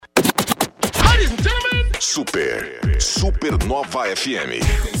Supernova FM.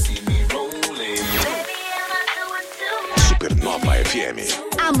 Supernova FM.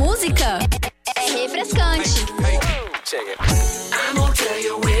 A música é refrescante.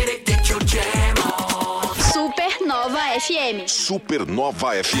 Supernova FM.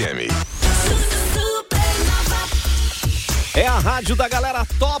 Supernova FM. É a rádio da galera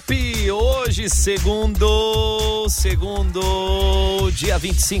top. Hoje, segundo dia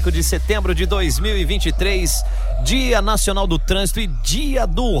 25 de setembro de 2023, Dia Nacional do Trânsito e Dia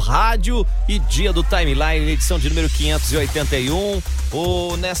do Rádio e Dia do Timeline, edição de número 581.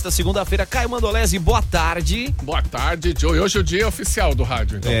 Nesta segunda-feira, Caio Mandolesi, boa tarde. Boa tarde, Joe. Hoje é o dia oficial do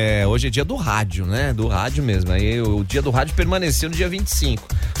rádio, então. Hoje é dia do rádio, né? Do rádio mesmo. Aí o dia do rádio permaneceu no dia 25.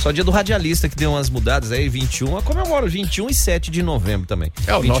 Só o dia do radialista que deu umas mudadas aí, 21. Eu comemoro 21 e 7 de novembro também.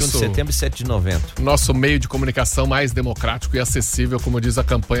 É o 21 nosso, de setembro e 7 de novembro. Nosso meio de comunicação mais democrático e acessível, como diz a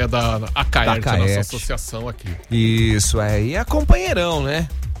campanha da ACAERT, a nossa associação aqui. Isso, e a companheirão, né?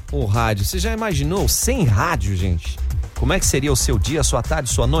 O rádio. Você já imaginou sem rádio, gente? Como é que seria o seu dia, sua tarde,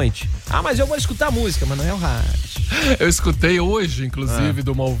 sua noite? Ah, mas eu vou escutar música, mas não é o rádio. Eu escutei hoje, inclusive, de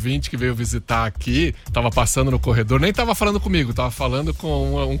uma ouvinte que veio visitar aqui, tava passando no corredor, nem tava falando comigo, tava falando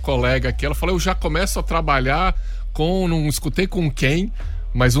com um colega aqui. Ela falou, eu já começo a trabalhar não escutei com quem,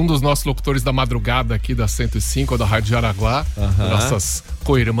 mas um dos nossos locutores da madrugada aqui da 105, ou da Rádio Jaraguá, nossas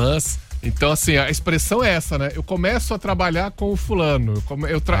co-irmãs. Então, assim, a expressão é essa, né? Eu começo a trabalhar com o fulano,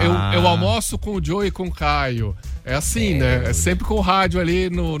 eu almoço com o Joe e com o Caio. É assim, né? É sempre com o rádio ali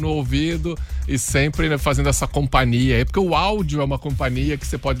no ouvido e sempre, né, fazendo essa companhia. É porque o áudio é uma companhia que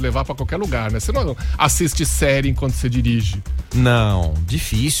você pode levar pra qualquer lugar, né? Você não assiste série enquanto você dirige. Não,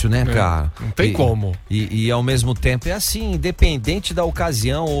 difícil, né, cara? Não tem como. E ao mesmo tempo é assim, independente da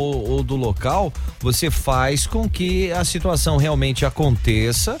ocasião ou do local, você faz com que a situação realmente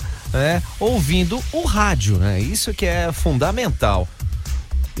aconteça, né? Ouvindo o rádio, né? Isso que é fundamental.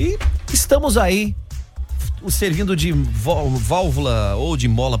 E estamos aí servindo de válvula ou de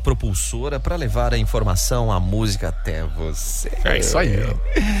mola propulsora para levar a informação, a música até você. É isso aí.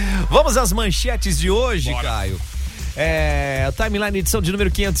 Vamos às manchetes de hoje, Bora. Caio. Timeline edição de número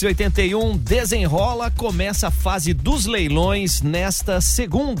 581, desenrola, começa a fase dos leilões nesta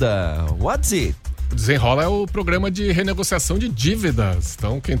segunda. What's it? Desenrola é o programa de renegociação de dívidas.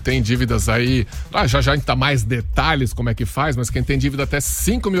 Então, quem tem dívidas aí, já a gente dá mais detalhes como é que faz, mas quem tem dívida até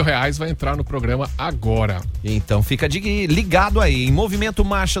R$5.000 vai entrar no programa agora. Então fica ligado aí. Em Movimento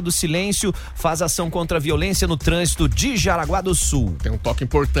Marcha do Silêncio faz ação contra a violência no trânsito de Jaraguá do Sul. Tem um toque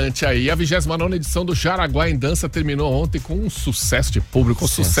importante aí. A 29ª edição do Jaraguá em Dança terminou ontem com um sucesso de público, um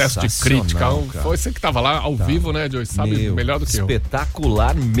sucesso de crítica. Foi você que tava lá ao vivo, né, Joey? Sabe melhor do que eu.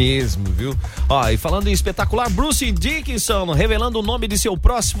 Espetacular mesmo, viu? E falando em espetacular, Bruce Dickinson revelando o nome de seu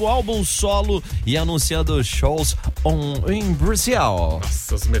próximo álbum solo e anunciando shows em Brasil.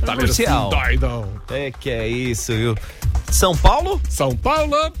 Nossa, os metaleiros se doidam. Que é isso, viu? São Paulo? São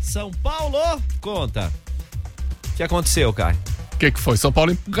Paulo! Conta. O que aconteceu, Caio? O que foi? São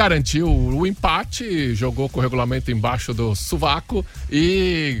Paulo garantiu o empate, jogou com o regulamento embaixo do sovaco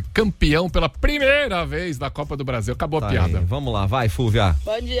e campeão pela primeira vez da Copa do Brasil. Acabou a piada. Aí. Vamos lá, vai, Fúvia.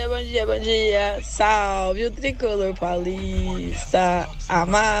 Bom dia. Salve o tricolor paulista,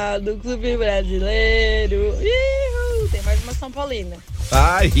 amado clube brasileiro. Tem mais uma São Paulina.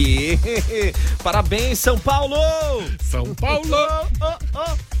 Aí, parabéns, São Paulo! São Paulo!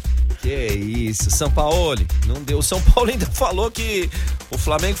 Que isso, São Paulo, não deu. São Paulo ainda falou que o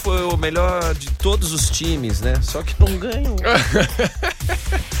Flamengo foi o melhor de todos os times, né? Só que não ganhou.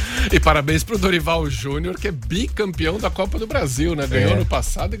 E parabéns pro Dorival Júnior, que é bicampeão da Copa do Brasil, né? Ganhou no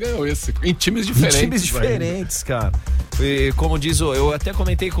passado e ganhou esse. Em times diferentes. Cara. E, como diz, eu até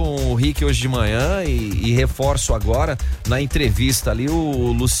comentei com o Rick hoje de manhã e reforço agora, na entrevista ali,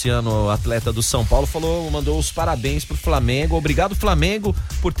 o Luciano, atleta do São Paulo, mandou os parabéns pro Flamengo. Obrigado, Flamengo,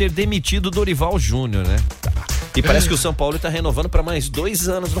 por ter demitido o Dorival Júnior, né? E parece que o São Paulo tá renovando para mais 2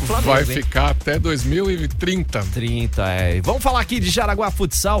 anos no Flamengo. Vai ficar até 2030. Vamos falar aqui de Jaraguá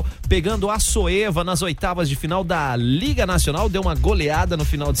Futsal, pegando a Soeva nas oitavas de final da Liga Nacional. Deu uma goleada no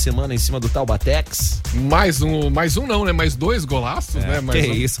final de semana em cima do Taubatex. Mais um não, né? Mais 2 golaços, né?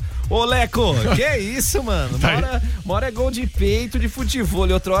 Isso. Ô, Leco, que isso, mano? Uma hora é gol de peito de futebol,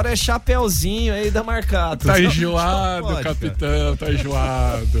 e outra hora é chapeuzinho aí da Marcato. Tá enjoado, capitão, tá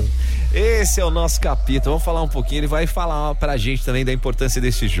enjoado. Esse é o nosso capítulo. Vamos falar um pouquinho. Ele vai falar pra gente também da importância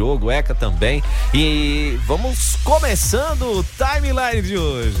desse jogo, o Eca também. E vamos começando o Timeline de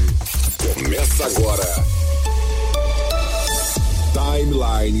hoje. Começa agora.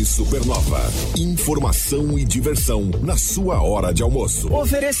 Timeline Supernova. Informação e diversão na sua hora de almoço.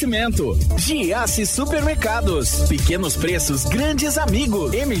 Oferecimento: Giasse Supermercados. Pequenos preços, grandes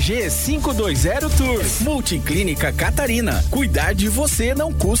amigos. MG 520 Tour. Multiclínica Catarina. Cuidar de você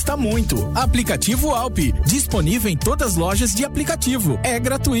não custa muito. Aplicativo Alpe. Disponível em todas as lojas de aplicativo. É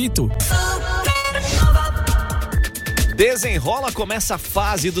gratuito. Desenrola, começa a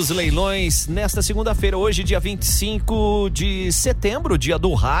fase dos leilões nesta segunda-feira, hoje dia 25 de setembro, dia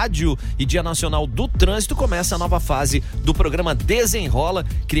do rádio e dia nacional do trânsito. Começa a nova fase do programa Desenrola,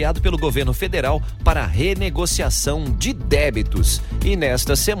 criado pelo governo federal para renegociação de débitos. E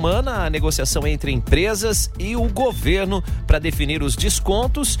nesta semana a negociação entre empresas e o governo para definir os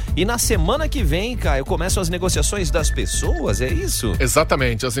descontos, e na semana que vem, Caio, começam as negociações das pessoas, é isso?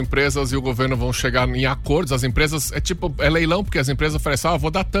 Exatamente, as empresas e o governo vão chegar em acordos. As empresas é leilão, porque as empresas oferecem,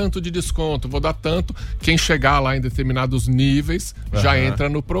 vou dar tanto de desconto, vou dar tanto. Quem chegar lá em determinados níveis já entra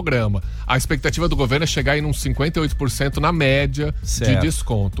no programa. A expectativa do governo é chegar em uns 58% na média de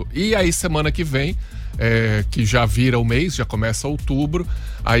desconto. E aí, semana que vem, que já vira o mês, já começa outubro,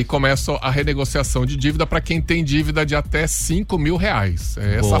 aí começa a renegociação de dívida para quem tem dívida de até R$5.000.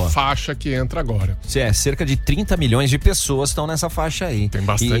 É essa faixa que entra agora. Cerca de 30 milhões de pessoas estão nessa faixa aí. Tem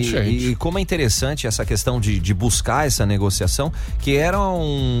bastante gente. E como é interessante essa questão de buscar essa negociação, que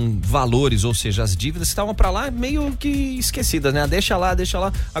eram valores, ou seja, as dívidas que estavam para lá meio que esquecidas, né? Deixa lá.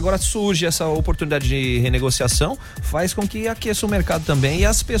 Agora surge essa oportunidade de renegociação, faz com que aqueça o mercado também e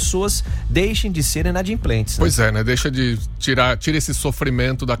as pessoas deixem de ser inadimplentes. Né? Pois é, né? Deixa de tira esse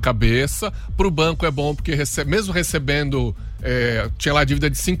sofrimento da cabeça. Pro banco é bom porque mesmo recebendo, tinha lá dívida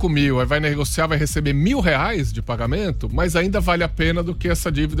de 5.000, aí vai negociar, vai receber R$1.000 de pagamento, mas ainda vale a pena do que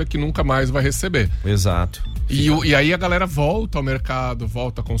essa dívida que nunca mais vai receber. Exato. E aí a galera volta ao mercado,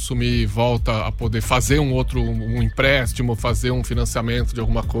 volta a consumir, volta a poder fazer um empréstimo, fazer um financiamento de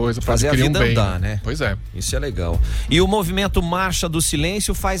alguma coisa, fazer a vida andar, né? Pois é. Isso é legal. E o movimento Marcha do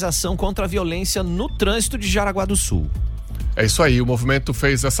Silêncio faz ação contra a violência no trânsito de Jaraguá do Sul. É isso aí, o movimento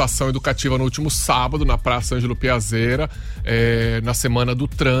fez essa ação educativa no último sábado na Praça Ângelo Piazeira, na Semana do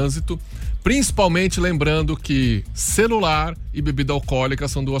Trânsito, principalmente lembrando que celular e bebida alcoólica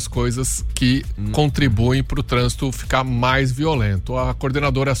são duas coisas que contribuem para o trânsito ficar mais violento. A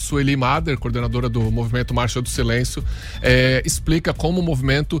coordenadora Sueli Mader, coordenadora do movimento Marcha do Silêncio, explica como o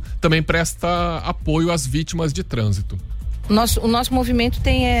movimento também presta apoio às vítimas de trânsito. O nosso movimento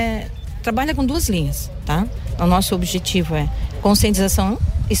trabalha com duas linhas, tá? O nosso objetivo é conscientização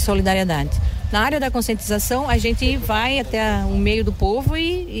e solidariedade. Na área da conscientização, a gente vai até o meio do povo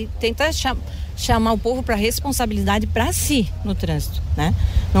e tenta chamar o povo para responsabilidade para si no trânsito, né?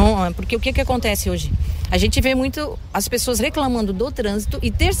 Não, porque o que acontece hoje? A gente vê muito as pessoas reclamando do trânsito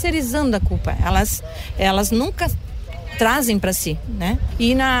e terceirizando a culpa. Elas nunca trazem para si, né?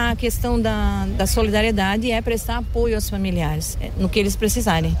 E na questão da solidariedade é prestar apoio aos familiares no que eles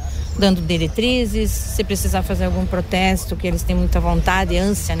precisarem, dando diretrizes, se precisar fazer algum protesto, que eles têm muita vontade e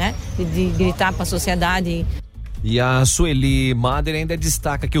ânsia, né? De gritar para a sociedade. E a Sueli Mader ainda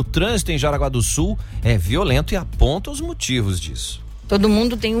destaca que o trânsito em Jaraguá do Sul é violento e aponta os motivos disso. Todo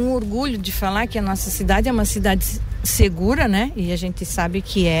mundo tem um orgulho de falar que a nossa cidade é uma cidade segura, né? E a gente sabe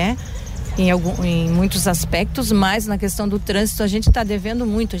que em muitos aspectos, mas na questão do trânsito a gente está devendo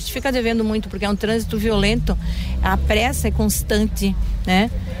muito, a gente fica devendo muito porque é um trânsito violento, a pressa é constante, né?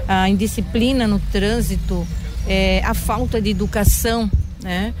 A indisciplina no trânsito, a falta de educação,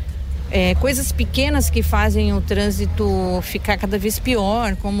 né? Coisas pequenas que fazem o trânsito ficar cada vez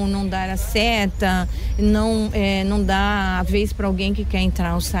pior, como não dar a seta, não dar a vez para alguém que quer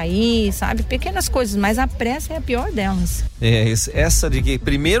entrar ou sair, sabe? Pequenas coisas, mas a pressa é a pior delas. Essa de que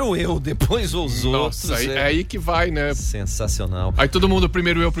primeiro eu, depois os outros. Nossa, é aí que vai, né? Sensacional. Aí todo mundo,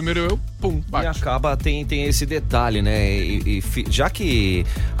 primeiro eu, pum, bate. E acaba, tem esse detalhe, né? E já que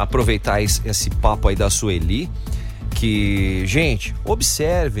aproveitar esse papo aí da Sueli, que, gente,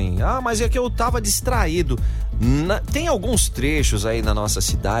 observem, mas é que eu tava distraído. Tem alguns trechos aí na nossa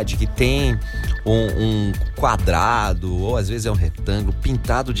cidade que tem um quadrado, ou às vezes é um retângulo,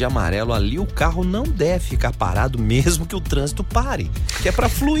 pintado de amarelo. Ali o carro não deve ficar parado mesmo que o trânsito pare, que é pra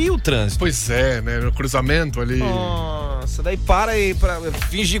fluir o trânsito. Pois é, né, no cruzamento ali. Nossa, daí para aí pra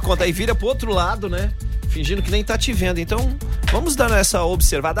fingir conta, aí vira pro outro lado, né? Fingindo que nem tá te vendo. Então, vamos dar essa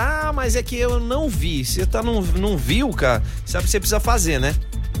observada. Mas é que eu não vi. Você não viu, cara? Sabe o que você precisa fazer, né?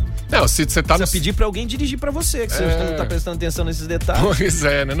 Não, se você tá Precisa pedir pra alguém dirigir pra você, que você não tá prestando atenção nesses detalhes. Pois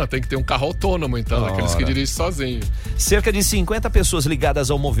é, né? Não, tem que ter um carro autônomo, então, aqueles que dirigem sozinho. Cerca de 50 pessoas ligadas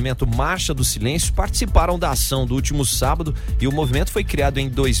ao movimento Marcha do Silêncio participaram da ação do último sábado e o movimento foi criado em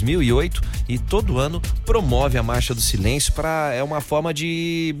 2008 e todo ano promove a Marcha do Silêncio é uma forma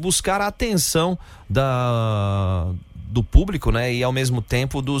de buscar a atenção do público, né? E ao mesmo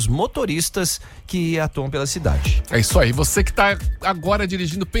tempo dos motoristas que atuam pela cidade. É isso aí. Você que tá agora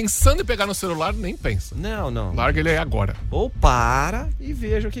dirigindo, pensando em pegar no celular, nem pensa. Não. Larga ele aí agora. Ou para e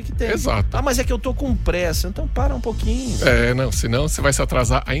veja o que tem. Exato. Mas é que eu tô com pressa, então para um pouquinho. Senão você vai se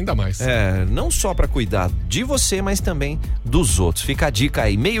atrasar ainda mais. Não só pra cuidar de você, mas também dos outros. Fica a dica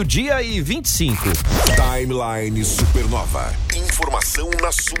aí, 12:25. Timeline Supernova. Informação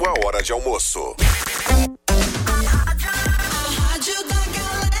na sua hora de almoço.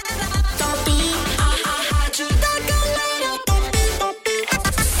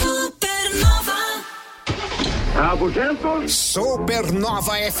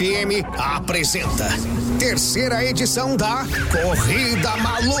 Supernova FM apresenta terceira edição da Corrida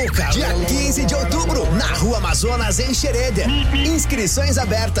Maluca. Dia 15 de outubro, na Rua Amazonas, em Xereder. Inscrições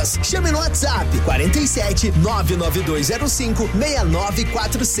abertas. Chame no WhatsApp 47 99205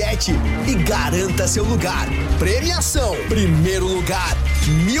 6947 e garanta seu lugar. Premiação: primeiro lugar,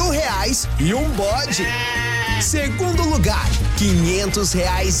 R$1.000 e um bode. Segundo lugar,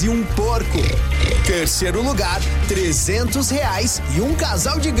 R$500 e um porco. Terceiro lugar, R$300 e um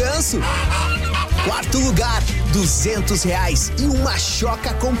casal de ganso. Quarto lugar, R$200 e uma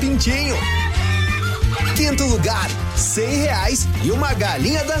choca com pintinho. Quinto lugar, R$100 e uma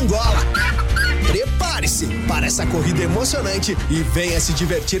galinha da Angola. Prepare-se para essa corrida emocionante e venha se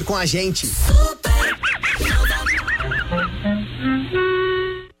divertir com a gente.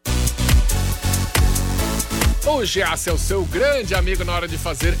 O Giasse é o seu grande amigo na hora de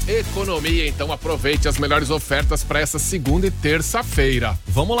fazer economia, então aproveite as melhores ofertas para essa segunda e terça-feira.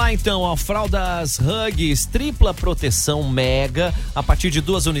 Vamos lá então, ó, fraldas Huggies, tripla proteção mega, a partir de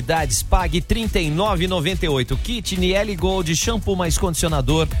 2 unidades, pague R$ 39,98. Kit Niele Gold, shampoo mais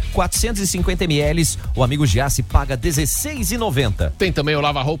condicionador, 450 ml, o amigo Giasse paga R$ 16,90. Tem também o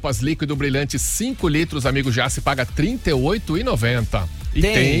lava-roupas líquido brilhante 5 litros, amigo Giasse paga R$ 38,90. E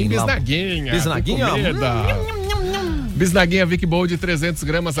tem bisnaguinha. Bisnaguinha? Bisnaguinha Vic Bold de 300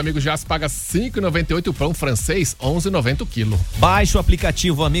 gramas, amigo Giasse paga R$ 5,98. O pão francês, R$ 11,90 o quilo. Baixe o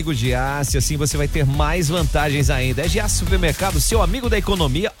aplicativo Amigo Giasse, assim você vai ter mais vantagens ainda. É Giasse Supermercado, seu amigo da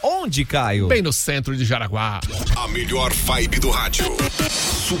economia. Onde, Caio? Bem no centro de Jaraguá. A melhor vibe do rádio.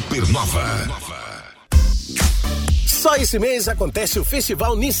 Supernova. Só esse mês acontece o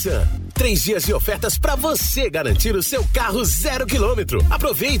Festival Nissan. 3 dias de ofertas para você garantir o seu carro 0 km.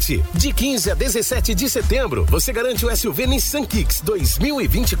 Aproveite! De 15 a 17 de setembro, você garante o SUV Nissan Kicks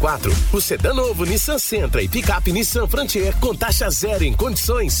 2024. O sedã novo Nissan Sentra e picape Nissan Frontier com taxa zero em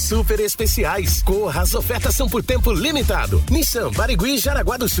condições super especiais. Corra, as ofertas são por tempo limitado. Nissan Barigui,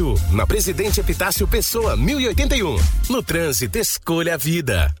 Jaraguá do Sul. Na Presidente Epitácio Pessoa, 1081. No trânsito, escolha a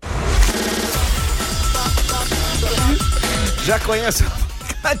vida. Já conhece o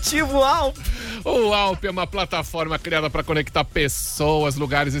aplicativo Alp? O Alp é uma plataforma criada para conectar pessoas,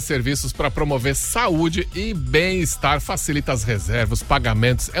 lugares e serviços para promover saúde e bem-estar. Facilita as reservas,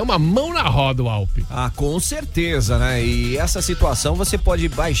 pagamentos. É uma mão na roda o Alp. Com certeza, né? E essa situação você pode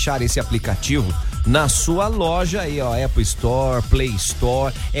baixar esse aplicativo na sua loja aí, ó, Apple Store, Play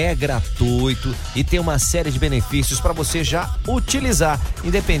Store, é gratuito e tem uma série de benefícios para você já utilizar,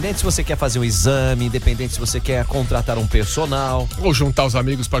 independente se você quer fazer um exame, independente se você quer contratar um personal, ou juntar os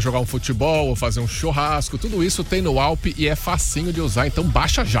amigos para jogar um futebol, ou fazer um churrasco, tudo isso tem no Alp e é facinho de usar, então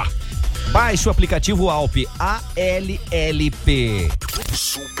baixa já. Baixe o aplicativo Alp, ALLP.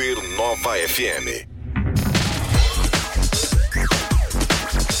 Supernova FM.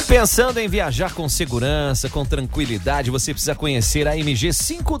 Pensando em viajar com segurança, com tranquilidade, você precisa conhecer a MG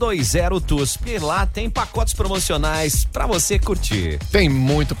 520 Tours, porque lá tem pacotes promocionais pra você curtir. Tem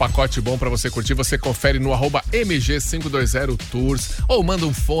muito pacote bom pra você curtir, você confere no @MG 520 Tours, ou manda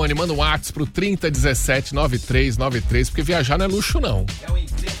um fone, manda um WhatsApp pro 30179393, porque viajar não é luxo não.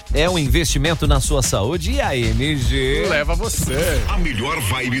 É um investimento na sua saúde e a MG leva você. A melhor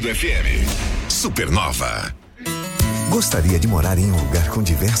vibe do FM. Supernova. Gostaria de morar em um lugar com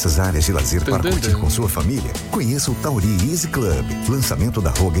diversas áreas de lazer para curtir com sua família? Conheça o Tauri Easy Club. Lançamento da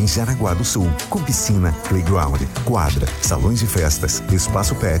Roga em Jaraguá do Sul. Com piscina, playground, quadra, salões de festas,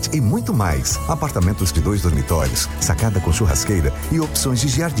 espaço pet e muito mais. Apartamentos de 2 dormitórios, sacada com churrasqueira e opções de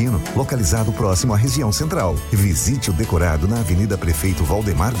giardino. Localizado próximo à região central. Visite o decorado na Avenida Prefeito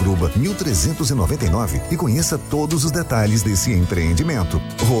Valdemar Gruba, 1399 e conheça todos os detalhes desse empreendimento.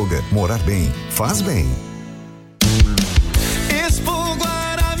 Roga, morar bem, faz bem.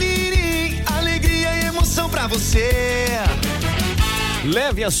 Pra você.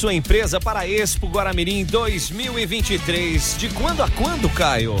 Leve a sua empresa para a Expo Guaramirim 2023. De quando a quando,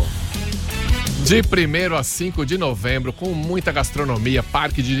 Caio? De 1º a 5 de novembro, com muita gastronomia,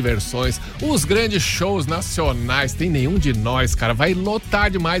 parque de diversões, os grandes shows nacionais. Tem nenhum de nós, cara. Vai lotar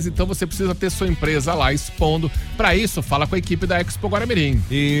demais, então você precisa ter sua empresa lá expondo. Para isso, fala com a equipe da Expo Guaramirim.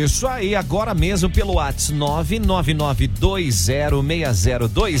 Isso aí, agora mesmo pelo WhatsApp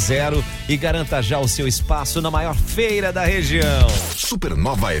 999206020 e garanta já o seu espaço na maior feira da região.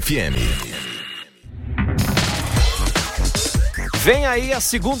 Supernova FM. Vem aí a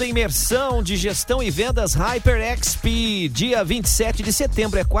segunda imersão de gestão e vendas HyperXP, dia 27 de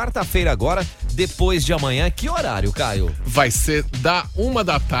setembro, é quarta-feira agora, depois de amanhã. Que horário, Caio? Vai ser da 1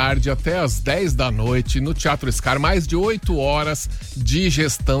 da tarde até as 10 da noite no Teatro Scar, mais de 8 horas de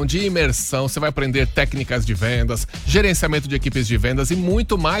gestão, de imersão. Você vai aprender técnicas de vendas, gerenciamento de equipes de vendas e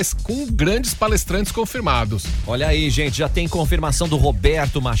muito mais com grandes palestrantes confirmados. Olha aí, gente, já tem confirmação do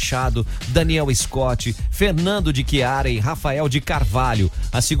Roberto Machado, Daniel Scott, Fernando de Chiara e Rafael de Carvalho.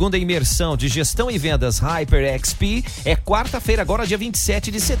 A segunda imersão de gestão e vendas HyperXP é quarta-feira, agora dia 27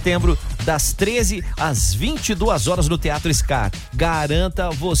 de setembro, das 13 às 22 horas no Teatro Scar. Garanta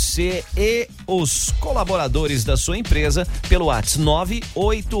você e os colaboradores da sua empresa pelo WhatsApp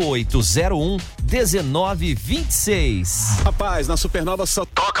 988011926. Rapaz, na Supernova só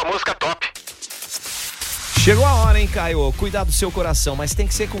toca música top. Chegou a hora, hein, Caio? Cuidar do seu coração, mas tem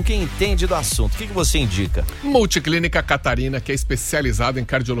que ser com quem entende do assunto. O que você indica? Multiclínica Catarina, que é especializada em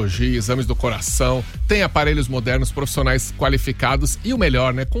cardiologia, exames do coração, tem aparelhos modernos, profissionais qualificados e o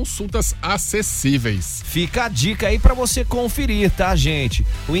melhor, né? Consultas acessíveis. Fica a dica aí pra você conferir, tá, gente?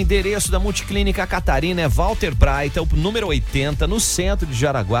 O endereço da Multiclínica Catarina é Walter Braita, o número 80, no centro de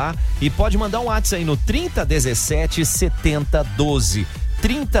Jaraguá, e pode mandar um WhatsApp aí no 3017 7012.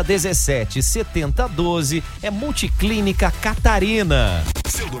 3017-7012 é Multiclínica Catarina.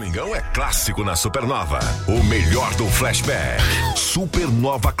 Seu domingão é clássico na Supernova. O melhor do flashback.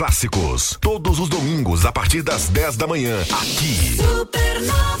 Supernova Clássicos. Todos os domingos a partir das 10 da manhã. Aqui.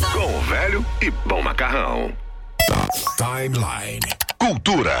 Supernova. Com o velho e bom macarrão. Timeline.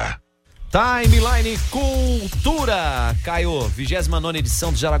 Cultura. Timeline Cultura. Caio, 29ª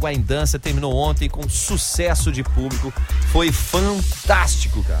edição do Jaraguá em Dança terminou ontem com sucesso de público. Foi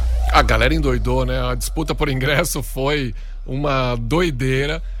fantástico, cara. A galera endoidou, né? A disputa por ingresso foi uma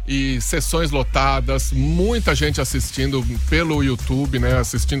doideira e sessões lotadas, muita gente assistindo pelo YouTube, né?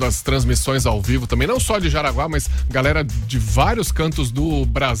 Assistindo as transmissões ao vivo também, não só de Jaraguá, mas galera de vários cantos do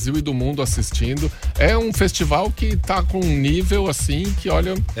Brasil e do mundo assistindo. É um festival que tá com um nível assim que,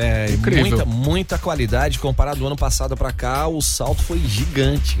 olha, incrível. Muita qualidade. Comparado do ano passado pra cá, o salto foi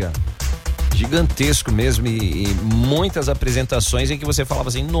gigante, cara. Gigantesco mesmo, e muitas apresentações em que você falava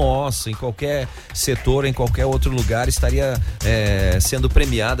assim, nossa, em qualquer setor, em qualquer outro lugar estaria sendo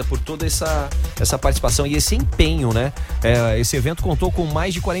premiada por toda essa participação e esse empenho, né? Esse evento contou com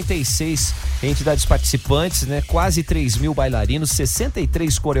mais de 46 entidades participantes, né? Quase 3.000 bailarinos,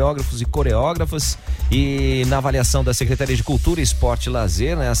 63 coreógrafos e coreógrafas, e na avaliação da Secretaria de Cultura, Esporte e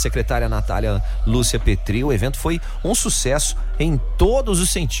Lazer, né? A secretária Natália Lúcia Petri, o evento foi um sucesso em todos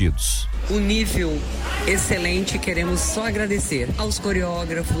os sentidos. O nível excelente, queremos só agradecer aos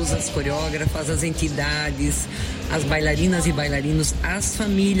coreógrafos, às coreógrafas, às entidades, às bailarinas e bailarinos, às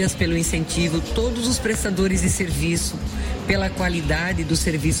famílias pelo incentivo, todos os prestadores de serviço pela qualidade dos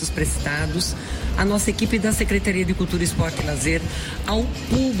serviços prestados, a nossa equipe da Secretaria de Cultura, Esporte e Lazer, ao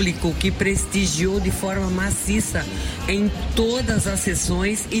público que prestigiou de forma maciça em todas as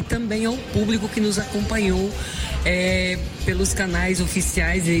sessões e também ao público que nos acompanhou pelos canais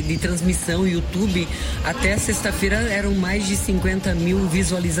oficiais de transmissão, YouTube. Até sexta-feira eram mais de 50 mil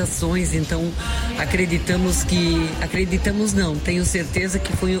visualizações, então tenho certeza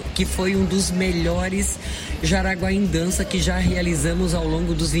que foi um dos melhores Jaraguá em Dança que já realizamos ao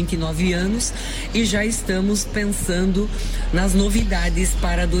longo dos 29 anos e já estamos pensando nas novidades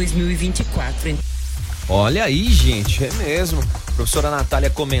para 2024. Olha aí, gente, é mesmo. Professora Natália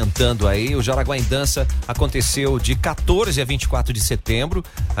comentando aí, o Jaraguá em Dança aconteceu de 14 a 24 de setembro,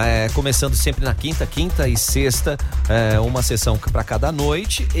 começando sempre na quinta e sexta, uma sessão para cada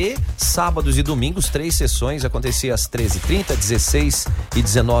noite, e sábados e domingos, 3 sessões, acontecia às 13h30, 16 e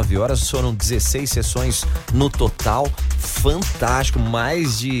 19 horas, foram 16 sessões no total, fantástico,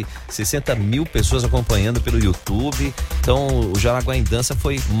 mais de 60 mil pessoas acompanhando pelo YouTube. Então o Jaraguá em Dança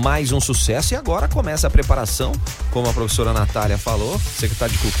foi mais um sucesso, e agora começa a preparação, como a professora Natália falou,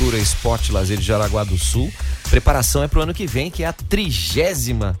 secretária de Cultura, Esporte e Lazer de Jaraguá do Sul. Preparação é pro ano que vem, que é a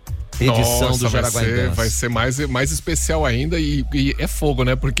 30ª edição do Jaraguá em Dança. Vai ser mais especial ainda, e é fogo,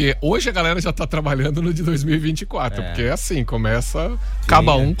 né? Porque hoje a galera já tá trabalhando no de 2024, porque é assim, começa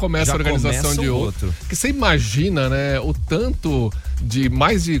a organização de outro. Porque você imagina, né, o tanto de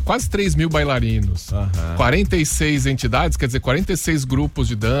quase 3 mil bailarinos, 46 entidades, quer dizer, 46 grupos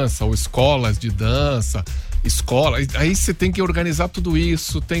de dança ou escolas de dança, aí você tem que organizar tudo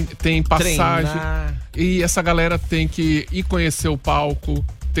isso, tem passagem, treinar. E essa galera tem que ir conhecer o palco,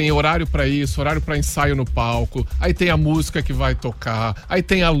 tem horário pra isso, horário pra ensaio no palco, aí tem a música que vai tocar, aí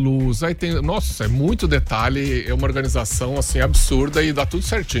tem a luz, aí tem... Nossa, é muito detalhe, é uma organização assim absurda, e dá tudo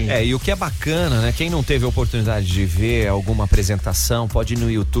certinho. E o que é bacana, né? Quem não teve a oportunidade de ver alguma apresentação, pode ir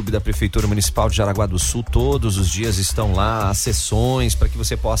no YouTube da Prefeitura Municipal de Jaraguá do Sul, todos os dias estão lá as sessões para que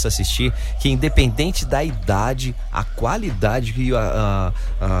você possa assistir, que independente da idade, a qualidade e a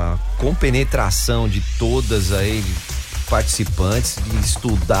compenetração de todas aí participantes, de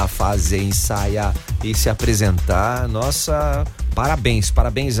estudar, fazer, ensaiar e se apresentar, nossa,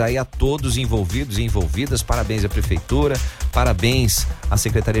 parabéns aí a todos envolvidos e envolvidas, parabéns à Prefeitura, parabéns à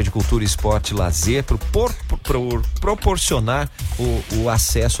Secretaria de Cultura, Esporte e Lazer por proporcionar o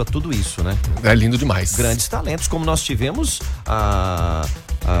acesso a tudo isso, né? É lindo demais. Grandes talentos, como nós tivemos a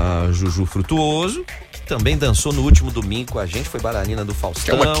Juju Frutuoso, também dançou no último domingo com a gente, foi bailarina do Faustão.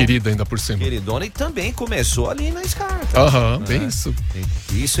 Que é uma querida ainda por cima. Queridona, e também começou ali na Escarta. Bem isso.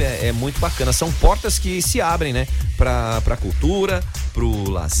 Isso é muito bacana, são portas que se abrem, né? Pra cultura, pro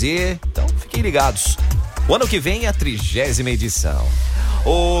lazer, então fiquem ligados. O ano que vem é a 30ª edição.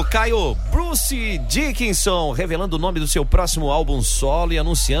 O Caio, Bruce Dickinson, revelando o nome do seu próximo álbum solo e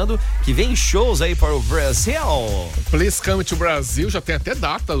anunciando que vem shows aí para o Brasil. Please Come to Brasil, já tem até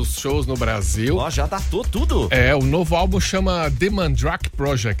data dos shows no Brasil. Já datou tudo. O novo álbum chama The Mandrake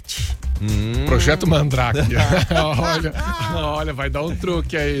Project. Projeto Mandrake. olha, vai dar um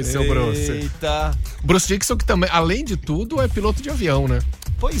truque aí, seu Bruce. Eita. Bruce Dickinson, que também, além de tudo, é piloto de avião, né?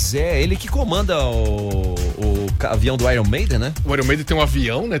 Pois é, ele que comanda o avião do Iron Maiden, né? O Iron Maiden tem um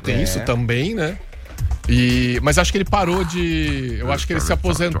avião, né? Tem isso também, né? Mas acho que ele parou de... Eu acho que ele se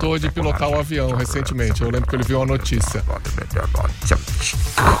aposentou de pilotar o avião recentemente. Eu lembro que ele viu uma notícia.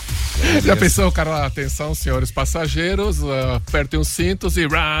 Já pensou, o cara lá? Atenção, senhores passageiros, apertem os cintos e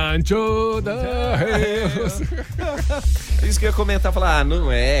run to the hills. Isso que eu ia comentar, falar,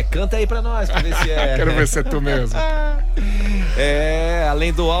 não é, canta aí pra nós, pra ver se é. Quero ver se é tu mesmo.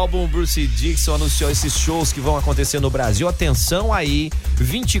 Além do álbum, Bruce Dickinson anunciou esses shows que vão acontecer no Brasil. Atenção aí,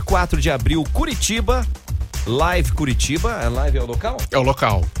 24 de abril, Curitiba. Live Curitiba, Live é o local? É o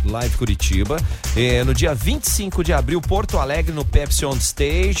local. Live Curitiba. No dia 25 de abril, Porto Alegre, no Pepsi On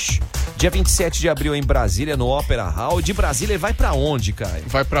Stage. Dia 27 de abril em Brasília, no Opera Hall. De Brasília ele vai pra onde, Caio?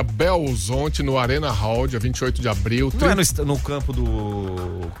 Vai pra Belo Horizonte, no Arena Hall, dia 28 de abril. Não é no campo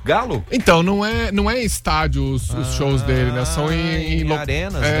do Galo? Então, não é estádio os shows dele, né? São em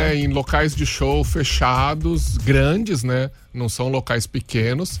arenas, né? Em locais de show fechados, grandes, né? Não são locais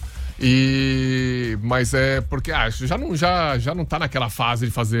pequenos. Mas é porque já não tá naquela fase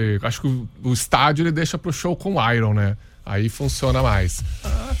de fazer. Acho que o estádio ele deixa pro show com Iron, né? Aí funciona mais.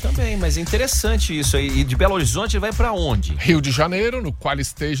 Também, mas é interessante isso aí. E de Belo Horizonte ele vai pra onde? Rio de Janeiro, no Quali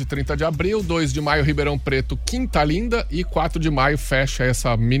Stage, 30 de abril, 2 de maio, Ribeirão Preto, Quinta Linda, e 4 de maio fecha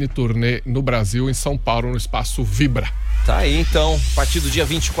essa mini turnê no Brasil, em São Paulo, no Espaço Vibra. Tá aí então, a partir do dia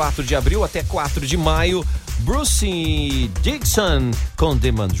 24 de abril até 4 de maio, Bruce Dickinson com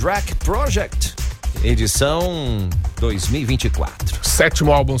The Mandrake Project, edição 2024.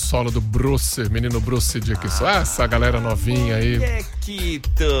 7º álbum solo do Bruce, menino Bruce Dickinson. Essa galera novinha aí.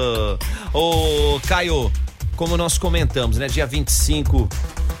 Ô, Caio, como nós comentamos, né? Dia 25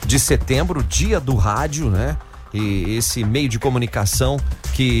 de setembro, dia do rádio, né? E esse meio de comunicação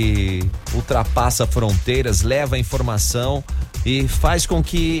que ultrapassa fronteiras, leva a informação e faz com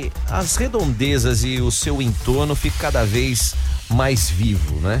que as redondezas e o seu entorno fique cada vez mais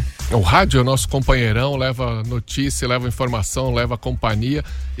vivo, né? O rádio é o nosso companheirão, leva notícia, leva informação, leva companhia.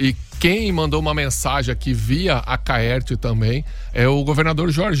 E quem mandou uma mensagem aqui via a Caerte também é o governador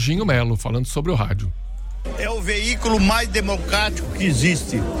Jorginho Melo, falando sobre o rádio. É o veículo mais democrático que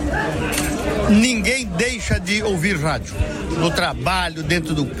existe. Ninguém deixa de ouvir rádio. No trabalho,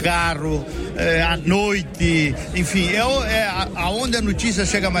 dentro do carro, à noite, enfim, aonde a notícia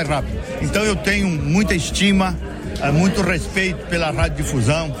chega mais rápido. Então eu tenho muita estima, muito respeito pela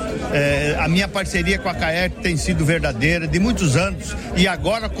radiodifusão. A minha parceria com a Caert tem sido verdadeira, de muitos anos, e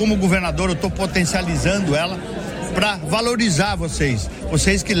agora como governador eu estou potencializando ela para valorizar vocês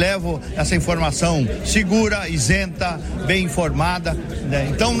que levam essa informação segura, isenta, bem informada, né?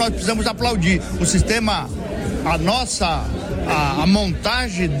 Então nós precisamos aplaudir o sistema, a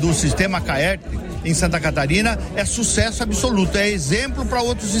montagem do sistema Caert em Santa Catarina é sucesso absoluto, é exemplo para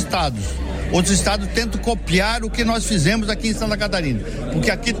outros estados. Outros estados tentam copiar o que nós fizemos aqui em Santa Catarina, porque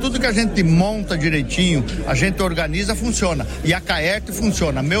aqui tudo que a gente monta direitinho, a gente organiza, funciona, e a Caert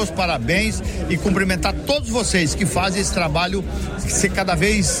funciona. Meus parabéns e cumprimentar todos vocês que fazem esse trabalho ser cada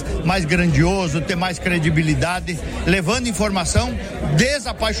vez mais grandioso, ter mais credibilidade, levando informação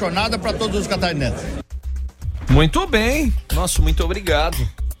desapaixonada para todos os catarinenses. Muito bem, nosso muito obrigado.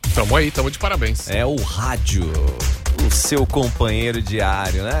 Tamo de parabéns. É o rádio, o seu companheiro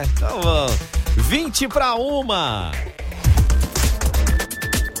diário, né? Então vamos, 20:01.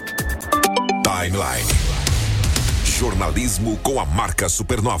 Timeline. Jornalismo com a marca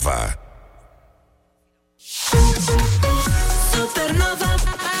Supernova. Supernova,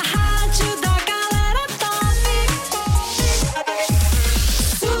 a rádio da galera top.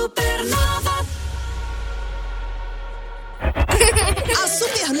 Supernova. A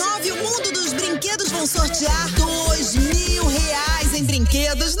Supernova e o mundo dos brinquedos vão sortear R$2.000 em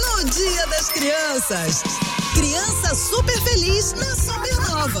brinquedos no Dia das Crianças. Criança super feliz na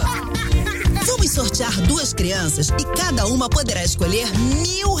Supernova. Vamos sortear 2 crianças e cada uma poderá escolher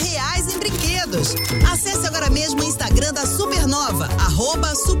R$1.000 em brinquedos. Acesse agora mesmo o Instagram da Supernova,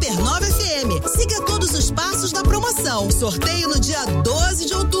 @SupernovaFM. Siga todos os passos da promoção. Sorteio no dia 12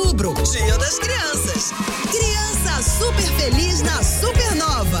 de outubro, Dia das Crianças. Criança super feliz na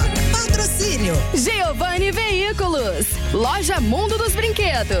Supernova. Patrocínio Giovanni Veículos, Loja Mundo dos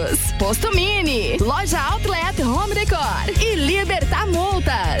Brinquedos, Posto Mini, Loja Outlet Home Decor e Libertar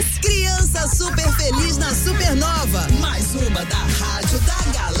Multas. Criança super feliz na Supernova. Mais uma da rádio da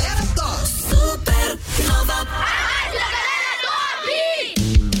galera top. Supernova. A rádio da galera top.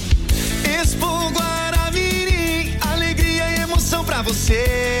 Expo Guaramirim, alegria e emoção pra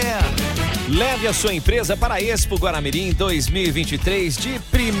você. Leve a sua empresa para a Expo Guaramirim 2023 de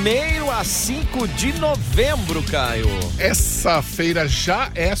 1º a 5 de novembro, Caio. Essa feira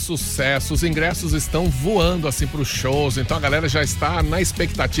já é sucesso, os ingressos estão voando assim para os shows, então a galera já está na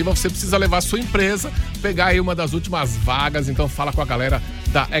expectativa. Você precisa levar a sua empresa, pegar aí uma das últimas vagas, então fala com a galera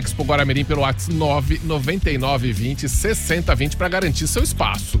da Expo Guaramirim pelo WhatsApp 99920-6020 para garantir seu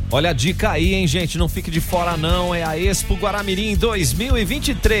espaço. Olha a dica aí, hein, gente, não fique de fora não, é a Expo Guaramirim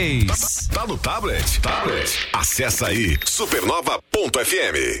 2023. Tá no tablet? Acessa aí,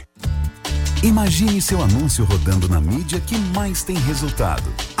 supernova.fm. Imagine seu anúncio rodando na mídia que mais tem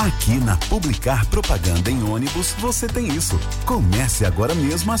resultado. Aqui na Publicar Propaganda em Ônibus você tem isso. Comece agora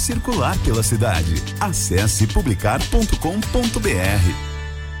mesmo a circular pela cidade. Acesse publicar.com.br.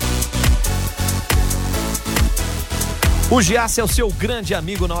 O Giasse é o seu grande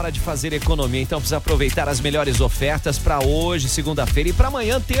amigo na hora de fazer economia, então precisa aproveitar as melhores ofertas para hoje, segunda-feira, e para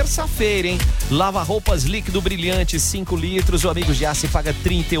amanhã, terça-feira, hein? Lava-roupas líquido brilhante, 5 litros, o amigo Giasse paga R$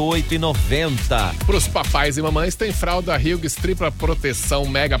 38,90. Para os papais e mamães, tem fralda Hughes tripla proteção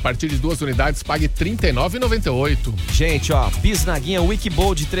mega a partir de 2 unidades, pague R$ 39,98. Gente, ó, bisnaguinha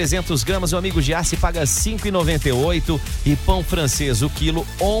Wikibold de 300 gramas, o amigo Giasse paga R$ 5,98 e pão francês, o quilo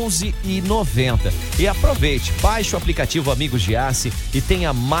R$ 11,90. E aproveite, baixe o aplicativo Amigo Giasse e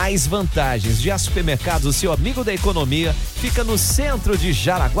tenha mais vantagens. Giasse Supermercados, o seu amigo da economia, fica no centro de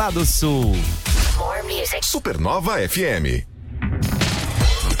Jaraguá do Sul. Supernova FM.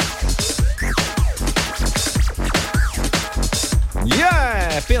 Yeah!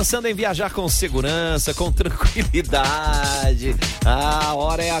 Pensando em viajar com segurança, com tranquilidade. A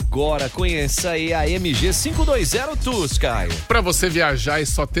hora é agora. Conheça aí a MG 520 Tours, Caio. Pra você viajar e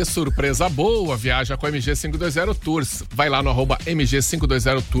só ter surpresa boa, viaja com a MG 520 Tours. Vai lá no @MG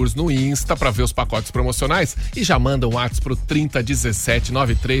 520 Tours no Insta pra ver os pacotes promocionais e já manda um WhatsApp pro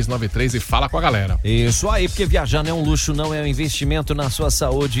 3017-9393 e fala com a galera. Isso aí, porque viajar não é um luxo, não, é um investimento na sua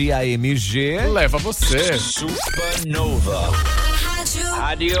saúde, e a MG leva você. Supernova.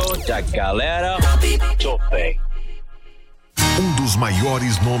 Rádio da galera top. Um dos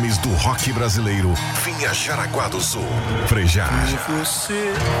maiores nomes do rock brasileiro vinha Jaraguá do Sul. Frejá.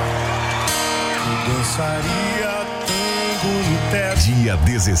 Você dançaria tanto Dia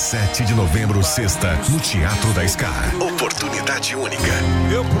 17 de novembro, sexta, no Teatro da Scar. Oportunidade única.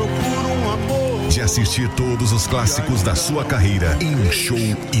 Eu procuro um amor. De assistir todos os clássicos da sua carreira em um show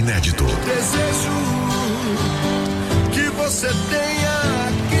inédito. Desejo que você tenha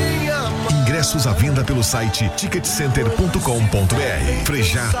quem amar. Ingressos à venda pelo site ticketcenter.com.br.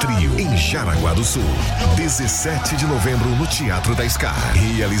 Frejá Trio, em Jaraguá do Sul. 17 de novembro, no Teatro da Scar.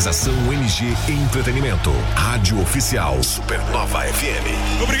 Realização MG Entretenimento. Rádio Oficial Supernova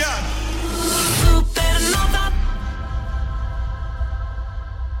FM. Obrigado.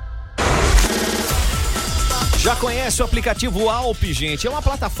 Já conhece o aplicativo Alp, gente? É uma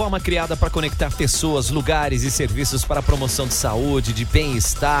plataforma criada para conectar pessoas, lugares e serviços para a promoção de saúde, de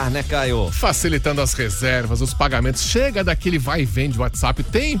bem-estar, né, Caio? Facilitando as reservas, os pagamentos. Chega daquele vai e vem de WhatsApp.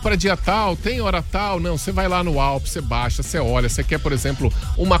 Tem para dia tal, tem hora tal. Não, você vai lá no Alp, você baixa, você olha. Você quer, por exemplo,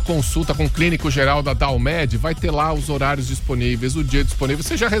 uma consulta com o clínico geral da Dalmed? Vai ter lá os horários disponíveis, o dia disponível.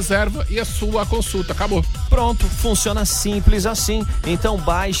 Você já reserva e a sua consulta. Acabou. Pronto, funciona simples assim. Então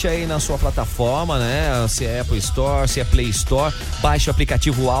baixa aí na sua plataforma, né? Se é Apple Store, se é Play Store, baixe o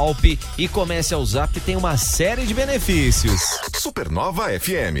aplicativo Alp e comece a usar, porque tem uma série de benefícios. Supernova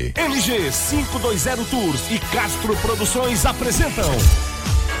FM. MG 520 Tours e Castro Produções apresentam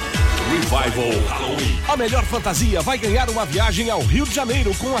Revival Halloween. A melhor fantasia vai ganhar uma viagem ao Rio de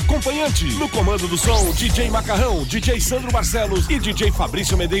Janeiro com acompanhante. No comando do som, DJ Macarrão, DJ Sandro Barcelos e DJ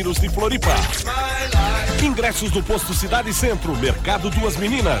Fabrício Medeiros de Floripa. Ingressos no posto Cidade Centro, Mercado Duas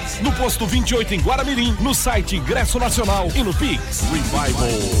Meninas, no posto 28 em Guaramirim, no site Ingresso Nacional e no Pix. Revival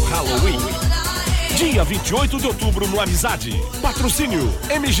Halloween. Dia 28 de outubro no Amizade. Patrocínio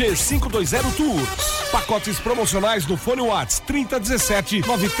MG 520 Tours. Pacotes promocionais no fone Whats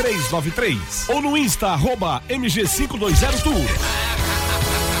 3017-9393 ou no Insta @MG 520 Tours.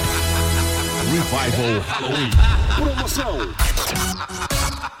 Revival Halloween. Promoção.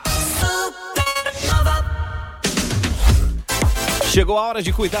 Chegou a hora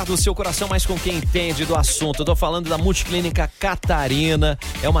de cuidar do seu coração, mas com quem entende do assunto. Eu tô falando da Multiclínica Catarina.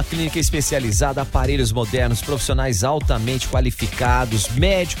 É uma clínica especializada, aparelhos modernos, profissionais altamente qualificados,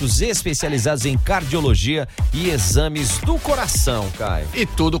 médicos especializados em cardiologia e exames do coração, Caio. E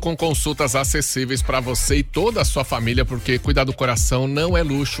tudo com consultas acessíveis para você e toda a sua família, porque cuidar do coração não é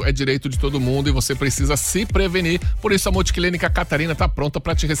luxo, é direito de todo mundo e você precisa se prevenir. Por isso a Multiclínica Catarina tá pronta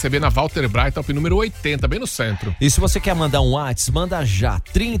para te receber na Walter Breithaupt, número 80, bem no centro. E se você quer mandar um WhatsApp, manda já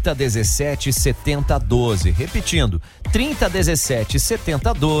 3017 7012. Repetindo, 3017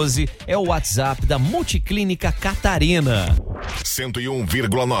 7012 é o WhatsApp da Multiclínica Catarina.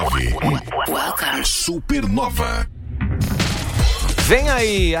 101,9. Supernova. Vem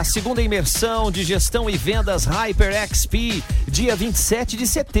aí a segunda imersão de gestão e vendas Hyper XP, dia 27 de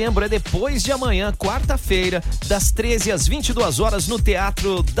setembro, é depois de amanhã, quarta-feira, das 13 às 22 horas no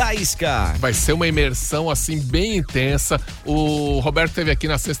Teatro da Scar. Vai ser uma imersão assim bem intensa. O Roberto esteve aqui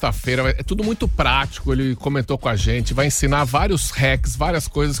na sexta-feira, é tudo muito prático, ele comentou com a gente, vai ensinar vários hacks, várias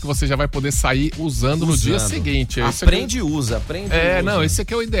coisas que você já vai poder sair usando no dia seguinte. Aprende e usa, aprende e usa. Não, esse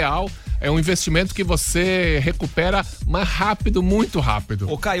aqui é o ideal. É um investimento que você recupera mais rápido, muito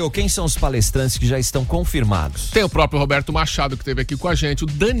rápido. Ô Caio, quem são os palestrantes que já estão confirmados? Tem o próprio Roberto Machado, que esteve aqui com a gente, o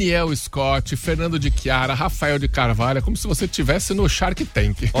Daniel Scott, Fernando de Chiara, Rafael de Carvalho, é como se você estivesse no Shark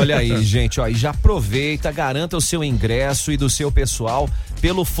Tank. Olha aí, gente, ó, e já aproveita, garanta o seu ingresso e do seu pessoal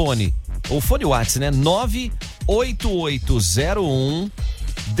pelo fone. O fone WhatsApp, né? 98801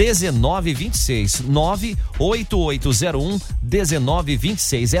 1926 98801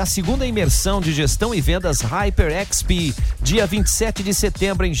 1926. É a segunda imersão de gestão e vendas Hyper XP, dia 27 de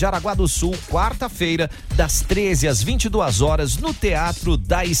setembro em Jaraguá do Sul, quarta-feira, das 13 às 22 horas no Teatro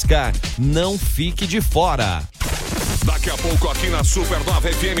da Scar. Não fique de fora. Daqui a pouco aqui na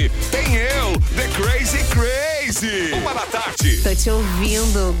Supernova FM tem eu, The Crazy Crazy. 1h da tarde. Tô te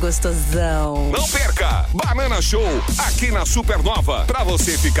ouvindo, gostosão. Não perca, Banana Show aqui na Supernova, pra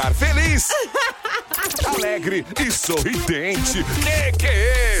você ficar feliz, alegre e sorridente. Que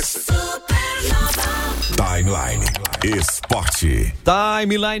é esse? Supernova. Timeline Esporte.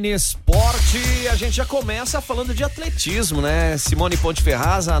 Timeline Esporte, a gente já começa falando de atletismo, né? Simone Ponte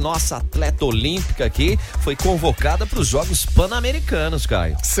Ferraz, a nossa atleta olímpica aqui, foi convocada para os Jogos Pan-Americanos,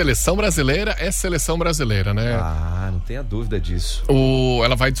 Caio. Seleção brasileira é seleção brasileira, né? não tenha dúvida disso.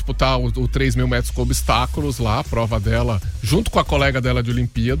 Ela vai disputar o 3.000 metros com obstáculos lá, a prova dela, junto com a colega dela de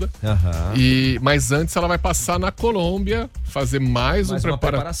Olimpíada. Mas antes ela vai passar na Colômbia, fazer mais um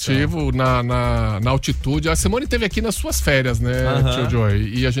preparativo na altitude. A Simone esteve aqui nas suas férias, né, Tio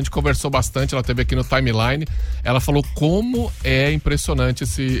Joy? E a gente conversou bastante, ela esteve aqui no Timeline. Ela falou como é impressionante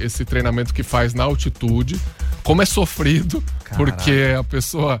esse treinamento que faz na altitude, como é sofrido. Porque a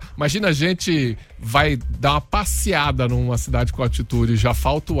pessoa... Imagina, a gente vai dar uma passeada numa cidade com altitude, já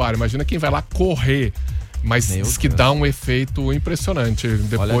falta o ar. Imagina quem vai lá correr. Mas diz que dá um efeito impressionante.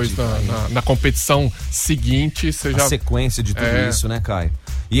 Depois, na competição seguinte, você já... A sequência de tudo isso, né, Caio?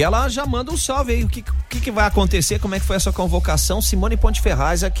 E ela já manda um salve aí. O que vai acontecer? Como é que foi essa convocação? Simone Ponte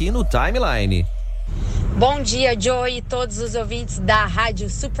Ferraz aqui no Timeline. Bom dia, Joey, e todos os ouvintes da Rádio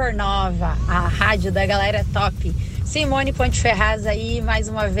Supernova, a rádio da galera top. Simone Ponte Ferraz aí, mais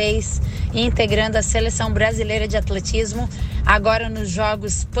uma vez, integrando a Seleção Brasileira de Atletismo, agora nos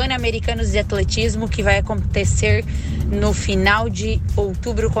Jogos Pan-Americanos de Atletismo, que vai acontecer no final de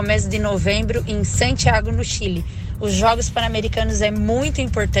outubro, começo de novembro, em Santiago, no Chile. Os Jogos Pan-Americanos é muito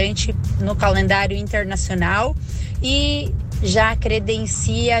importante no calendário internacional e já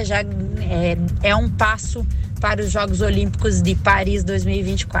credencia, já é um passo para os Jogos Olímpicos de Paris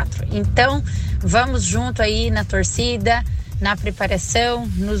 2024. Então, vamos junto aí na torcida, na preparação,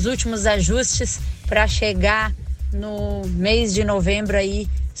 nos últimos ajustes para chegar no mês de novembro aí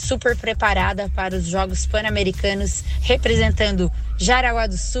super preparada para os Jogos Pan-Americanos, representando Jaraguá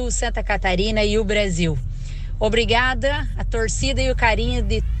do Sul, Santa Catarina e o Brasil. Obrigada, a torcida e o carinho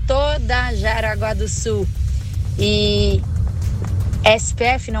de toda Jaraguá do Sul. E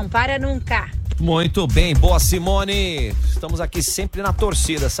SPF não para nunca. Muito bem, boa Simone, estamos aqui sempre na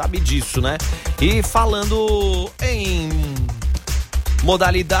torcida, sabe disso, né? E falando em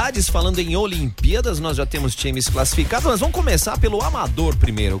modalidades, falando em Olimpíadas, nós já temos times classificados, mas vamos começar pelo amador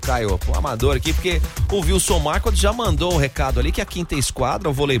primeiro, Caio, o amador aqui, porque o Wilson Marcos já mandou um recado ali que a quinta esquadra,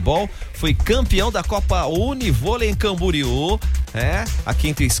 o voleibol, foi campeão da Copa Univôlei em Camboriú, a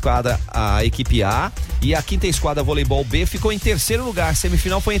quinta esquadra, a equipe A, e a quinta esquadra voleibol B ficou em terceiro lugar,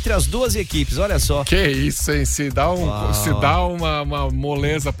 semifinal foi entre as duas equipes, olha só. Que isso, hein? Se dá uma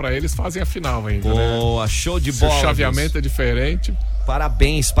moleza pra eles, fazem a final ainda, boa, né? Show de bola. Se o chaveamento é diferente...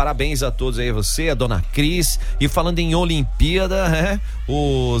 Parabéns a todos aí, você, a dona Cris. E falando em Olimpíada,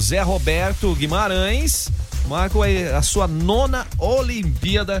 o Zé Roberto Guimarães marcou a sua 9ª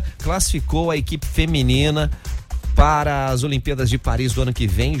Olimpíada, classificou a equipe feminina para as Olimpíadas de Paris do ano que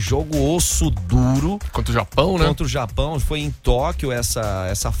vem, jogo osso duro. Contra o Japão, né? Contra o Japão, foi em Tóquio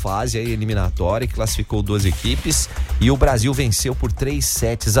essa fase aí eliminatória, que classificou 2 equipes e o Brasil venceu por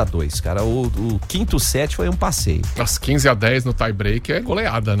 3-2, cara. O quinto set foi um passeio. As 15-10 no tie-break é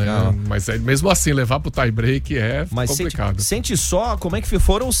goleada, né? Não. Mas mesmo assim, levar pro tie-break é complicado. Sente só como é que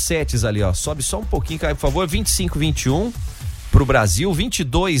foram os sets ali, ó. Sobe só um pouquinho, Caio, por favor. 25-21. Pro Brasil,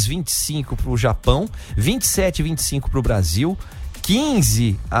 22-25 pro Japão, 27-25 pro Brasil,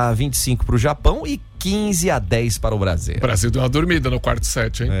 15-25 pro Japão e 15-10 para o Brasil. O Brasil deu uma dormida no quarto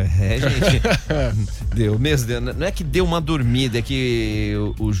set, hein? Gente. Deu mesmo. Não é que deu uma dormida, é que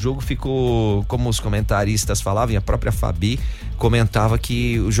o jogo ficou, como os comentaristas falavam, e a própria Fabi comentava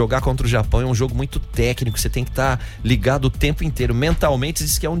que jogar contra o Japão é um jogo muito técnico, você tem que estar ligado o tempo inteiro. Mentalmente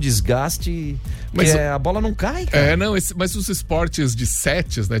diz que é um desgaste, mas a bola não cai, cara. Mas os esportes de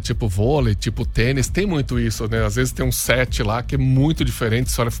sets, né, tipo vôlei, tipo tênis, tem muito isso, né? Às vezes tem um set lá que é muito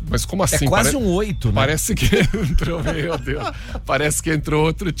diferente, mas como assim? É quase um 8, né? Parece que entrou, meu Deus, parece que entrou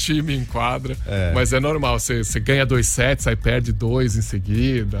outro time em quadra, mas é normal, você ganha 2 sets, aí perde 2 em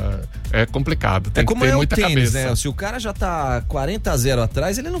seguida, é complicado, tem que ter muita tênis, cabeça. Né? Se o cara já tá 40-0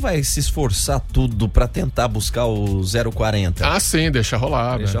 atrás, ele não vai se esforçar tudo pra tentar buscar o 0,40. Ah, sim, deixa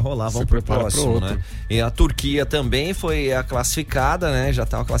rolar, Deixa rolar, vamos pro próximo, né? E a Turquia também foi a classificada, né? Já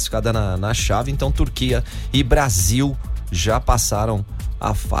estava classificada na chave, então Turquia e Brasil já passaram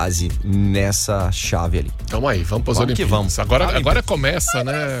a fase nessa chave ali. Então aí, vamos para as Olimpíadas. Vamos. Agora começa,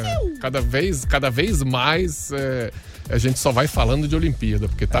 né? Cada vez mais a gente só vai falando de Olimpíada,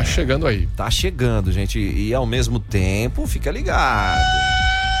 porque tá chegando aí. Tá chegando, gente, e ao mesmo tempo, fica ligado.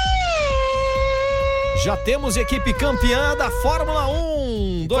 Já temos equipe campeã da Fórmula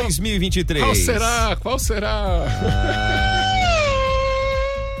 1 2023. Qual será?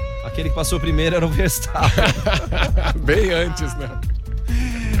 Aquele que passou primeiro era o Verstappen. Bem antes, né?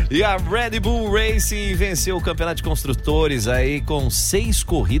 E a Red Bull Racing venceu o campeonato de construtores aí com 6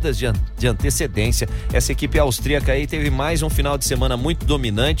 corridas de antecedência. Essa equipe austríaca aí teve mais um final de semana muito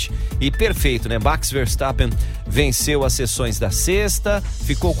dominante e perfeito, né? Max Verstappen venceu as sessões da sexta,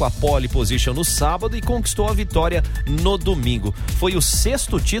 ficou com a pole position no sábado e conquistou a vitória no domingo. Foi o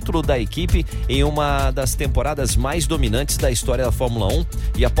 6º título da equipe em uma das temporadas mais dominantes da história da Fórmula 1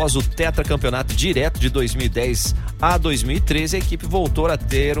 e após o tetracampeonato direto de 2010 a 2013, a equipe voltou a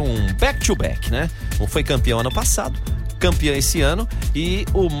ter um back-to-back, né? Foi campeão ano passado, campeão esse ano, e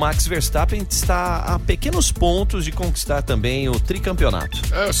o Max Verstappen está a pequenos pontos de conquistar também o tricampeonato.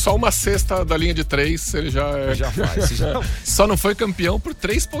 É, só uma cesta da linha de 3, ele já faz. Só não foi campeão por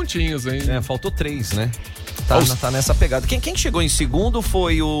 3 pontinhos, hein? É, faltou 3, né? Tá nessa pegada. Quem chegou em segundo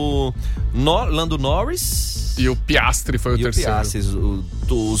foi o Lando Norris. E o Piastri foi o terceiro. Piastri,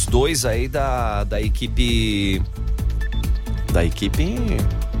 os dois aí da equipe...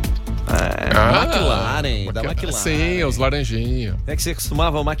 McLaren, da McLaren. Sim, os laranjinhos. É que você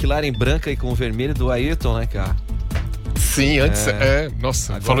costumava a McLaren branca e com vermelho do Ayrton, né, cara? Sim, antes,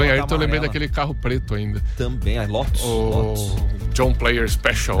 nossa, agora falou em Ayrton, eu amarela. lembrei daquele carro preto ainda. Também, a Lotus. John Player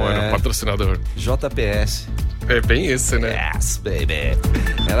Special era o patrocinador. JPS. É bem esse, né? Yes, baby.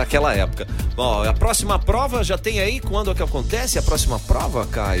 Era aquela época. Bom, a próxima prova já tem aí? Quando é que acontece a próxima prova,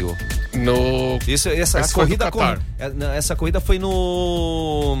 Caio? Essa corrida foi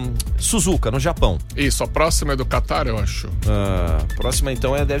no Suzuka, no Japão. Isso, a próxima é do Qatar, eu acho. A próxima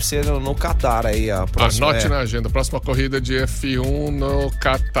então deve ser no Qatar aí. A próxima Anote na agenda, a próxima corrida de F1 no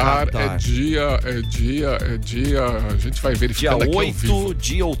Qatar. É dia, a gente vai verificar dia aqui 8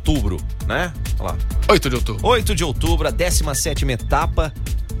 de outubro, né? Olha lá. 8 de outubro. 8 de outubro, a 17ª etapa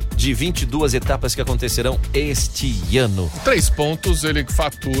de 22 etapas que acontecerão este ano. 3 pontos ele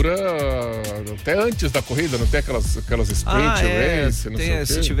fatura até antes da corrida, não tem aquelas sprint race, não sei o quê.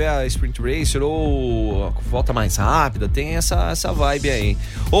 Se tiver a sprint racer ou a volta mais rápida, tem essa vibe aí.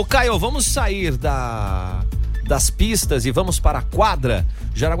 Ô Caio, vamos sair das pistas e vamos para a quadra.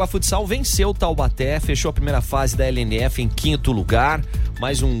 Jaraguá Futsal venceu o Taubaté, fechou a primeira fase da LNF em 5º lugar.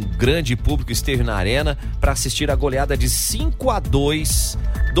 Mais um grande público esteve na arena para assistir a goleada de 5-2.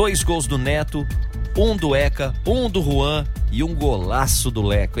 2 gols do Neto, 1 do Eca, 1 do Juan e um golaço do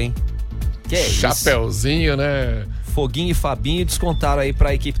Leco, hein? Que é Chapeuzinho, né? Foguinho e Fabinho descontaram aí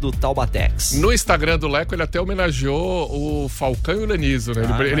pra equipe do Taubatex. No Instagram do Leco, ele até homenageou o Falcão e o Lenizo, né?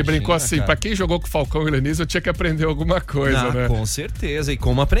 Ele brincou assim, cara. Pra quem jogou com o Falcão e o Lenizo, eu tinha que aprender alguma coisa, né? Com certeza. E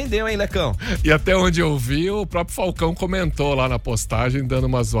como aprendeu, hein, Lecão? E até onde eu vi, o próprio Falcão comentou lá na postagem, dando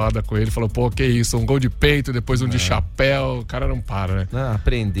uma zoada com ele. Falou, pô, que isso, um gol de peito, depois um de chapéu. O cara não para, né? Não,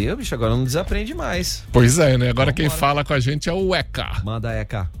 aprendeu, bicho, agora não desaprende mais. Pois é, né? Agora quem fala com a gente é o Eca. Manda,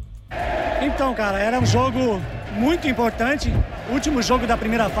 Eca. Então, cara, era um jogo muito importante, último jogo da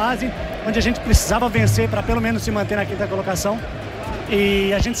primeira fase, onde a gente precisava vencer para pelo menos se manter na 5ª colocação.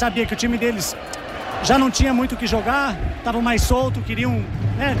 E a gente sabia que o time deles já não tinha muito o que jogar, estavam mais soltos, queriam,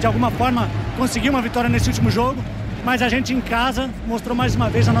 de alguma forma, conseguir uma vitória nesse último jogo. Mas a gente em casa mostrou mais uma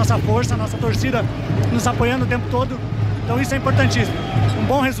vez a nossa força, a nossa torcida nos apoiando o tempo todo. Então isso é importantíssimo. Um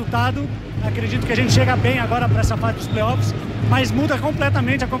bom resultado. Acredito que a gente chega bem agora para essa fase dos playoffs, mas muda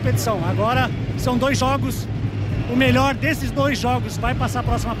completamente a competição. Agora são 2 jogos, o melhor desses 2 jogos vai passar a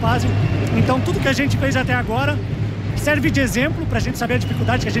próxima fase. Então tudo que a gente fez até agora serve de exemplo para a gente saber a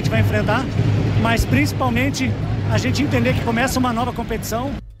dificuldade que a gente vai enfrentar, mas principalmente a gente entender que começa uma nova competição.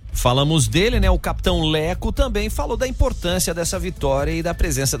 Falamos dele, né? O capitão Leco também falou da importância dessa vitória e da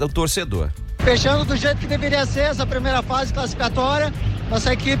presença do torcedor. Fechando do jeito que deveria ser essa primeira fase classificatória,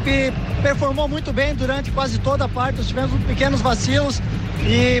 nossa equipe performou muito bem durante quase toda a parte, nós tivemos pequenos vacilos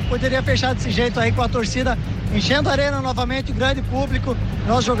e poderia fechar desse jeito aí com a torcida enchendo a arena novamente, grande público,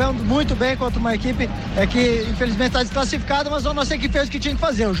 nós jogamos muito bem contra uma equipe que infelizmente está desclassificada, mas a nossa equipe fez o que tinha que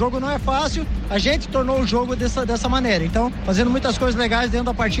fazer, o jogo não é fácil, a gente tornou o jogo dessa maneira, então fazendo muitas coisas legais dentro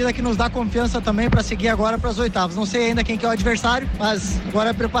da partida que nos dá confiança também para seguir agora para as oitavas, não sei ainda quem que é o adversário, mas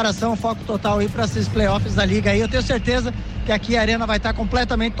agora é preparação, foco total aí para esses playoffs da liga aí, eu tenho certeza que aqui a arena vai estar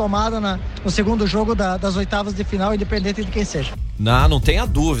completamente tomada no segundo jogo das oitavas de final, independente de quem seja. Não tenha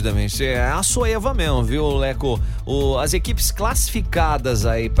dúvida, gente. É a Soeva mesmo, viu, Leco? As equipes classificadas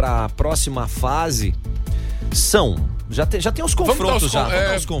aí para a próxima fase são... Já tem os confrontos Vamos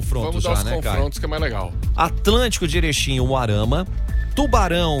dar os confrontos confrontos que é mais legal. Atlântico de Erechim, Uarama,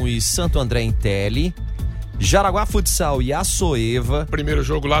 Tubarão e Santo André em Tele, Jaraguá Futsal e Açoeva. Primeiro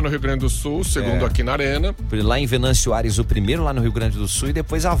jogo lá no Rio Grande do Sul, segundo aqui na Arena. Lá em Venâncio Aires, o primeiro lá no Rio Grande do Sul e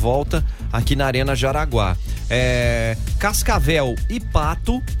depois a volta aqui na Arena Jaraguá. Cascavel e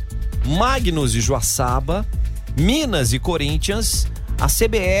Pato, Magnus e Joaçaba, Minas e Corinthians, a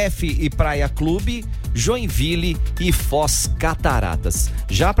CBF e Praia Clube, Joinville e Foz Cataratas.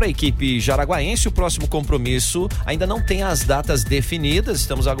 Já para a equipe jaraguaense, o próximo compromisso ainda não tem as datas definidas,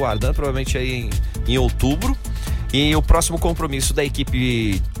 estamos aguardando, provavelmente aí em outubro. E o próximo compromisso da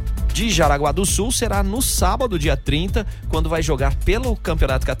equipe de Jaraguá do Sul será no sábado, dia 30, quando vai jogar pelo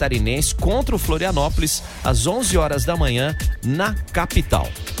Campeonato Catarinense contra o Florianópolis, às 11 horas da manhã, na capital.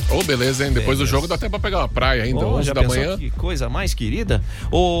 Beleza, hein? Depois do jogo dá até pra pegar uma praia ainda, 11 da manhã. Que coisa mais querida.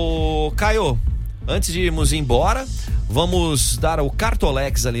 Ô, Caio, antes de irmos embora, vamos dar o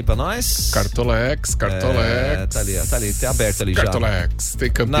Cartolex ali pra nós. Cartolex. Tá ali, tá aberto ali já. Cartolex, tem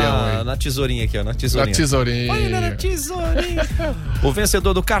campeão aí. Na tesourinha aqui, ó, na tesourinha. Olha na tesourinha. O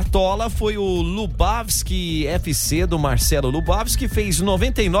vencedor do Cartola foi o Lubavski FC, do Marcelo Lubavski, que fez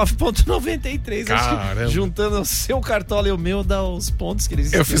 99,93. Caramba. Juntando o seu Cartola e o meu, dá os pontos que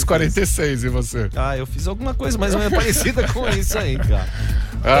eles... Eu fiz 46, e você? Eu fiz alguma coisa mais ou menos parecida com isso aí, cara.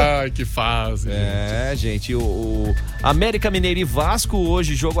 Ai, que fase. Gente, o América Mineiro e Vasco,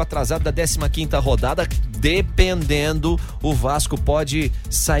 hoje jogo atrasado da 15ª rodada, dependendo, o Vasco pode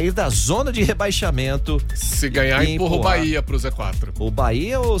sair da zona de rebaixamento. Se ganhar, empurra o Bahia pro Z4. O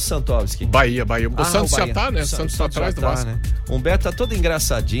Bahia ou o Santovski? Bahia. O Santos já tá, né? O Santos tá atrás do Vasco. Né? O Humberto tá todo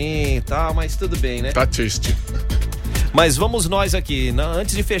engraçadinho e tal, mas tudo bem, né? Tá triste. Mas vamos nós aqui,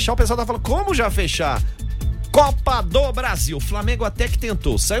 antes de fechar, o pessoal tá falando, como já fechar? Copa do Brasil, o Flamengo até que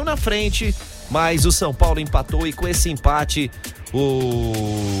tentou, saiu na frente, mas o São Paulo empatou e com esse empate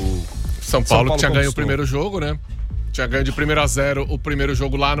o São Paulo que tinha ganho o primeiro jogo, né? Tinha ganho de 1-0 o primeiro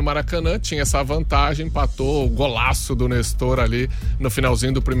jogo lá no Maracanã, tinha essa vantagem, empatou o golaço do Nestor ali no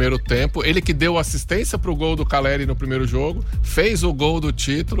finalzinho do primeiro tempo. Ele que deu assistência pro gol do Caleri no primeiro jogo, fez o gol do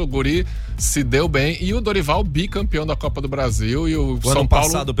título, o Guri se deu bem. E o Dorival, bicampeão da Copa do Brasil. E o São ano Paulo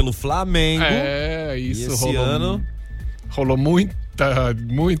passado pelo Flamengo. Isso esse ano rolou muita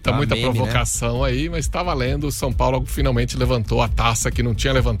meme, provocação, né? Aí, mas tá valendo. O São Paulo finalmente levantou a taça que não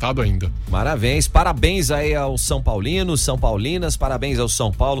tinha levantado ainda. Parabéns aí aos São Paulinos, São Paulinas, parabéns ao São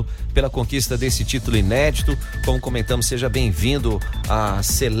Paulo pela conquista desse título inédito. Como comentamos, seja bem-vindo à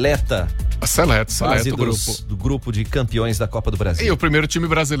seleta fase do grupo de campeões da Copa do Brasil. E o primeiro time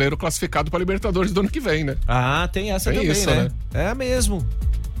brasileiro classificado para Libertadores do ano que vem, né? Tem essa também, isso, né? É mesmo.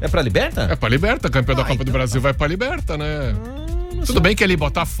 É pra Liberta? É pra Liberta, campeão da Copa do Brasil vai pra Liberta, né? Tudo bem que ali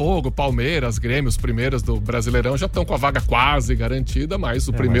Botafogo, Palmeiras, Grêmio, os primeiros do Brasileirão já estão com a vaga quase garantida, mas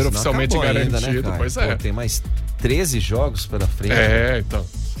o primeiro oficialmente garantido, ainda, né, pois é. Tem mais 13 jogos pela frente. Então.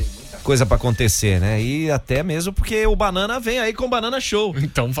 Coisa pra acontecer, né? E até mesmo porque o Banana vem aí com o Banana Show.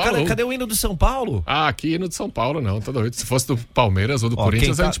 Então falou. Cadê o hino do São Paulo? Aqui hino do São Paulo não, toda noite. Se fosse do Palmeiras ou do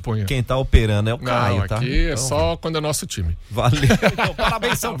Corinthians, a gente punha. Quem tá operando é o Caio, não, aqui é só quando é nosso time. Valeu. Então,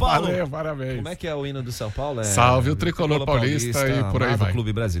 parabéns, São Paulo. Valeu, parabéns. Como é que é o hino do São Paulo? Salve o Tricolor Paulista e por aí vai.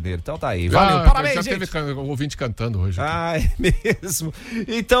 Clube Brasileiro. Então tá aí. Valeu, parabéns, já gente. Teve ouvinte cantando hoje. É mesmo.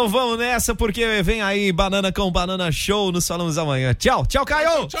 Então vamos nessa, porque vem aí Banana com Banana Show. Nos falamos amanhã. Tchau,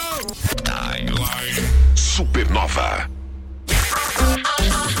 Caio. Tchau. Supernova.